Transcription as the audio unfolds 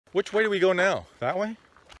Which way do we go now? That way?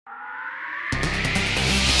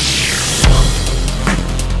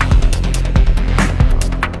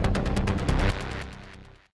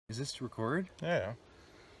 Is this to record? Yeah.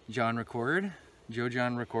 John record? Joe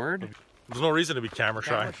John record? There's no reason to be camera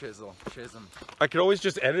shy. Chism. I could always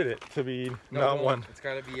just edit it to be not one. It's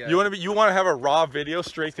gotta be. You want to have a raw video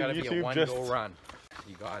straight to YouTube? Be a one-go run.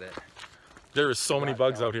 You got it. There is so many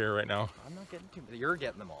bugs out here right now. I'm not getting too many. You're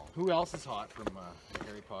getting them all. Who else is hot from the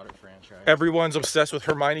Harry Potter franchise? Everyone's obsessed with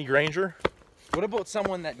Hermione Granger. What about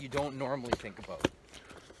someone that you don't normally think about?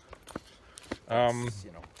 That's,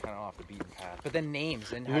 you know, kind of off the beaten path. But then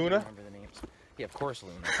names, and how do you remember the names? Yeah, of course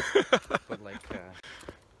Luna. But like,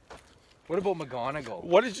 what about McGonagall?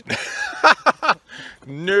 What did you?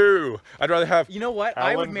 No, I'd rather have. You know what?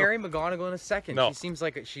 I would marry McGonagall in a second. No. She seems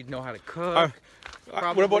like she'd know how to cook.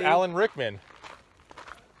 What about Alan Rickman?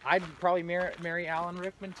 I'd probably marry Alan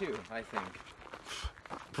Rickman too, I think.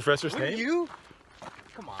 Professor Snape? You?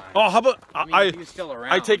 Come on. Oh, how about I mean, still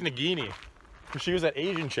around. I take Nagini. She was that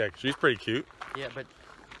Asian chick. She's pretty cute. Yeah, but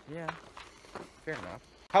yeah, fair enough.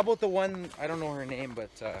 How about the one, I don't know her name, but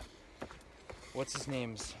what's his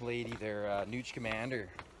name's lady there? Newt Scamander.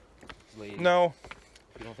 Lady. No.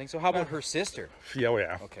 You don't think so? How about her sister? Yeah, oh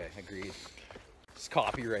yeah. Okay, agreed. It's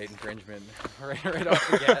copyright infringement right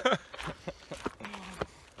off the get.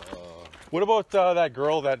 What about that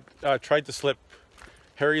girl that tried to slip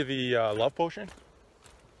Harry the love potion?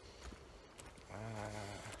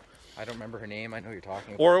 I don't remember her name. I know who you're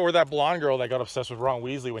talking about. Or that blonde girl that got obsessed with Ron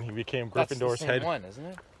Weasley when he became Gryffindor's That's the same head. one, isn't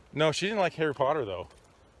it? No, she didn't like Harry Potter though.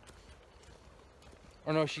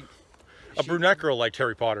 Or no, a brunette girl liked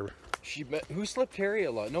Harry Potter. Who slipped Harry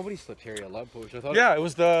a love? Nobody slipped Harry a love potion. I thought yeah, it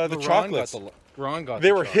was the chocolates. Ron got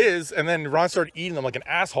they were his, and then Ron started eating them like an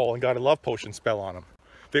asshole and got a love potion spell on him.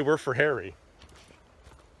 They were for Harry.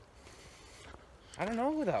 I don't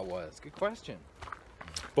know who that was. Good question.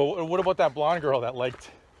 But what about that blonde girl that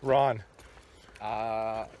liked Ron?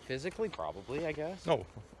 Physically, probably, I guess. No,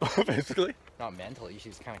 physically. Not mentally.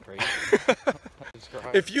 She's kind of crazy.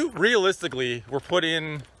 If you realistically were put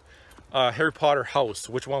in Harry Potter house,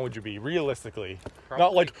 which one would you be? Realistically, probably.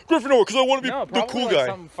 Not like Gryffindor because I want to be the cool like guy.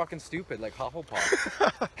 Something fucking stupid like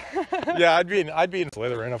Hufflepuff. Yeah, I'd be in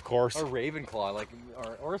Slytherin, of course. Or Ravenclaw, like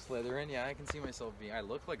or Slytherin. Yeah, I can see myself being. I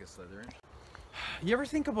look like a Slytherin. You ever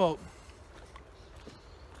think about?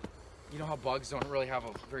 You know how bugs don't really have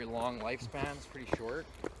a very long lifespan? It's pretty short.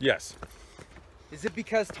 Yes. Is it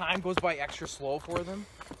because time goes by extra slow for them?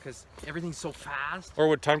 Because everything's so fast? Or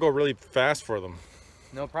would time go really fast for them?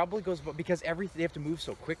 No, probably goes by because they have to move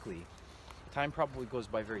so quickly. Time probably goes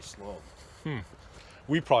by very slow.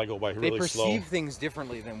 We probably go by really slow. They perceive things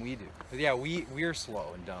differently than we do. But yeah, we're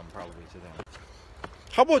slow and dumb probably to them.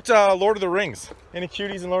 How about Lord of the Rings? Any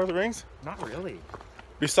cuties in Lord of the Rings? Not really.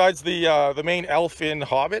 Besides the main elf in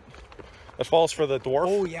Hobbit that falls for the dwarf.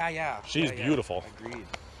 Oh yeah. She's beautiful. Agreed.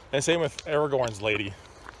 And same with Aragorn's lady.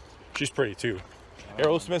 She's pretty too.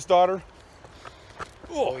 Aerosmith's daughter.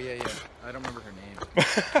 Oh yeah. I don't remember her name.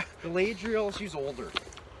 Galadriel, she's older.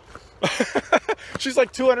 She's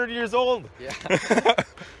like 200 years old. Yeah.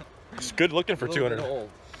 She's good looking for 200. Old.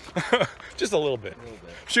 Just a little bit.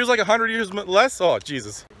 She was like 100 years less. Oh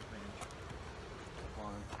Jesus.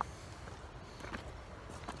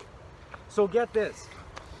 So get this.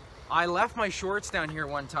 I left my shorts down here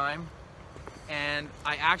one time, and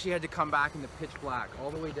I actually had to come back in the pitch black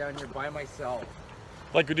all the way down here by myself.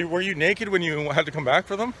 Like, were you naked when you had to come back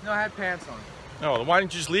for them? No, I had pants on. No, then why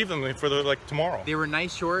didn't you just leave them for like tomorrow? They were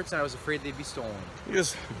nice shorts, and I was afraid they'd be stolen.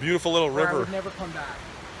 This beautiful little river. I would never come back,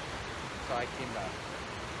 so I came back.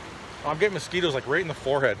 Oh, I'm getting mosquitoes like right in the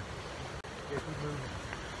forehead.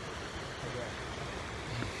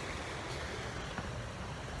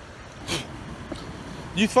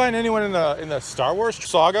 Do you find anyone in the Star Wars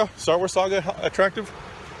saga attractive?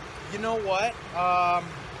 You know what?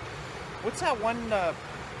 What's that one?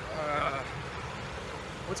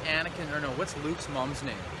 What's Anakin? Or no? What's Luke's mom's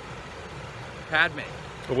name? Padme.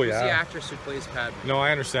 Oh yeah. Who's the actress who plays Padme? No,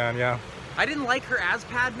 I understand. Yeah. I didn't like her as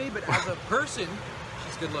Padme, but as a person,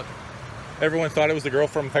 she's good looking. Everyone thought it was the girl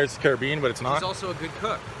from Pirates of the Caribbean, but it's not. She's also a good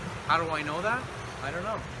cook. How do I know that? I don't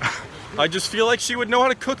know. I just feel like she would know how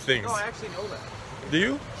to cook things. No, I actually know that. Do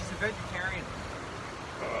you? She's a vegetarian.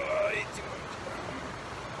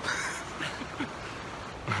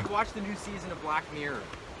 You watch the new season of Black Mirror?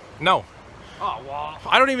 No. Oh, wow.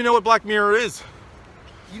 I don't even know what Black Mirror is.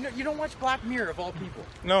 You don't watch Black Mirror of all people?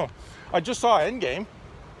 No. I just saw Endgame.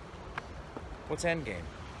 What's Endgame?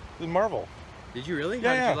 The Marvel. Did you really?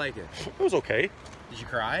 Yeah, How did you like it? It was okay. Did you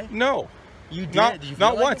cry? No. You did?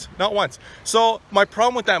 Not once. Not once. So my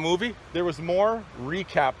problem with that movie, there was more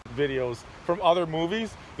recap videos from other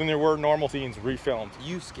movies than there were normal scenes refilmed.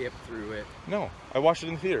 You skipped through it. No, I watched it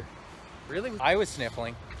in the theater. Really? I was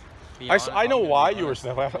sniffling. I know why you were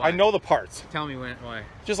sniffling. I know the parts. Tell me why.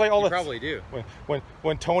 Just like all you probably do.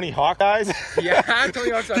 When Tony Hawk dies. Yeah, Tony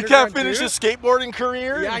Hawk's he can't finish his skateboarding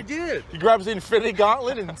career. Yeah, I did. He grabs the Infinity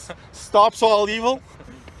Gauntlet and stops all evil.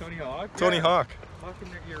 Tony Hawk. Tony Hawk. Fucking,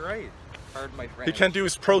 you're right. Pardon my friend. He can't do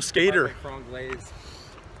his pro skater.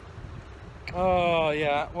 Oh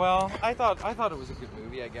yeah. Well, I thought it was a good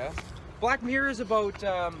movie, I guess. Black Mirror is about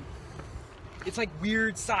it's like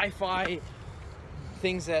weird sci-fi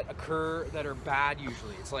things that occur that are bad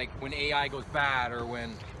usually. It's like when AI goes bad or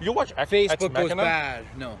when you watch Facebook goes bad.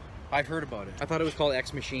 No, I've heard about it. I thought it was called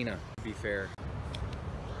Ex Machina, to be fair.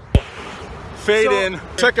 Fade in.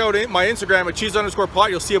 Check out my Instagram at cheese_pot.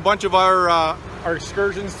 You'll see a bunch of our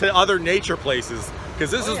excursions to other nature places, because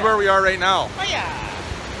this is where we are right now. Oh yeah.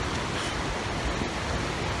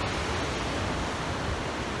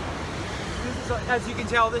 As you can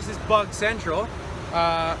tell, this is Bug Central.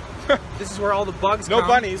 This is where all the bugs come. No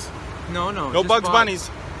bunnies. No bugs, bunnies.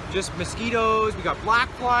 Just mosquitoes. We got black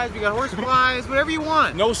flies. We got horse flies. Whatever you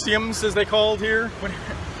want. No sims, as they called here.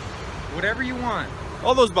 Whatever you want.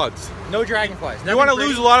 All those bugs. No dragonflies. You want to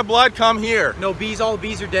lose a lot of blood? Come here. No bees. All the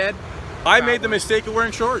bees are dead. I made the mistake of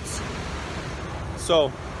wearing shorts.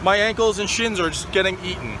 So my ankles and shins are just getting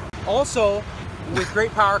eaten. Also, with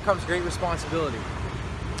great power comes great responsibility.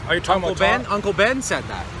 Are you talking about Ben? Uncle Ben said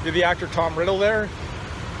that. You're the actor Tom Riddle there?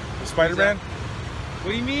 Spider-Man?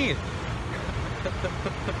 What do you mean?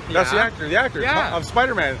 That's the actor of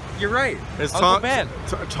Spider-Man. You're right. It's Uncle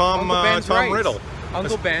Tom, Ben. Tom Riddle.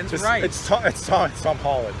 Uncle Ben's right. It's Tom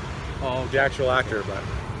Holland. Oh, the actual actor, but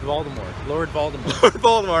Voldemort. Lord Voldemort. Lord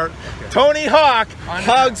Voldemort. Okay. Tony Hawk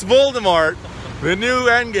hugs Voldemort. The new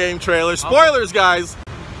Endgame trailer. Spoilers, guys.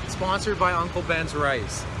 Sponsored by Uncle Ben's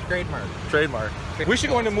Rice. Trademark. We should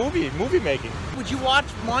go into movie making. Would you watch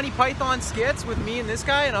Monty Python skits with me and this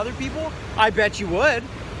guy and other people? I bet you would.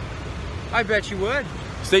 I bet you would.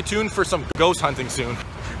 Stay tuned for some ghost hunting soon.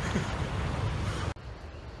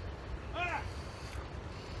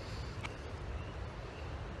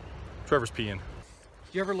 Trevor's peeing. Do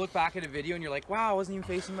you ever look back at a video and you're like, wow, I wasn't even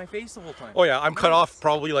facing my face the whole time? Oh yeah, I'm cut off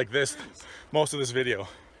probably like this most of this video.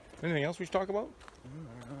 Anything else we should talk about? I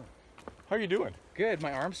don't know. How are you doing? Good.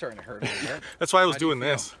 My arm's starting to hurt a little bit. That's why I was doing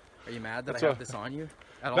this. Are you mad that I have this on you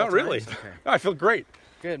at all Not times? really. Okay. No, I feel great.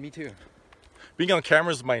 Good, me too. Being on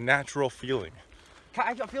camera is my natural feeling.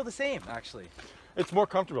 I feel the same, actually. It's more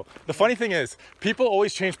comfortable. The funny thing is, people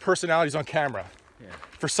always change personalities on camera. Yeah.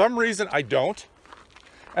 For some reason, I don't.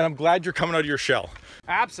 And I'm glad you're coming out of your shell.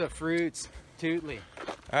 Abso-fruits-tootly.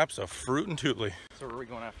 Abso-fruit-and-tootly. So where are we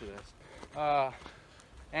going after this?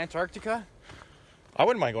 Antarctica? I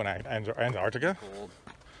wouldn't mind going to Antarctica. Cold.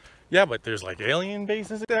 Yeah, but there's like alien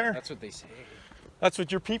bases there. That's what they say. That's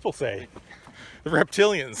what your people say. The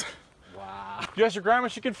reptilians. Wow. You asked your grandma,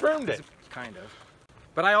 she confirmed it. Kind of.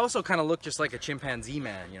 But I also kind of look just like a chimpanzee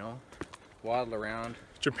man, you know? Waddle around.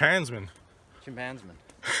 Chimpanzeman. Chimpanzeman.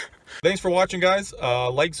 Thanks for watching, guys.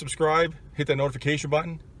 Like, subscribe, hit that notification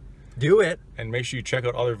button. Do it. And make sure you check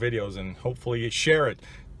out other videos and hopefully share it.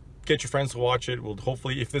 Get your friends to watch it. We'll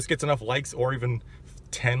hopefully, if this gets enough likes or even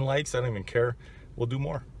 10 likes, I don't even care, we'll do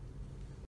more.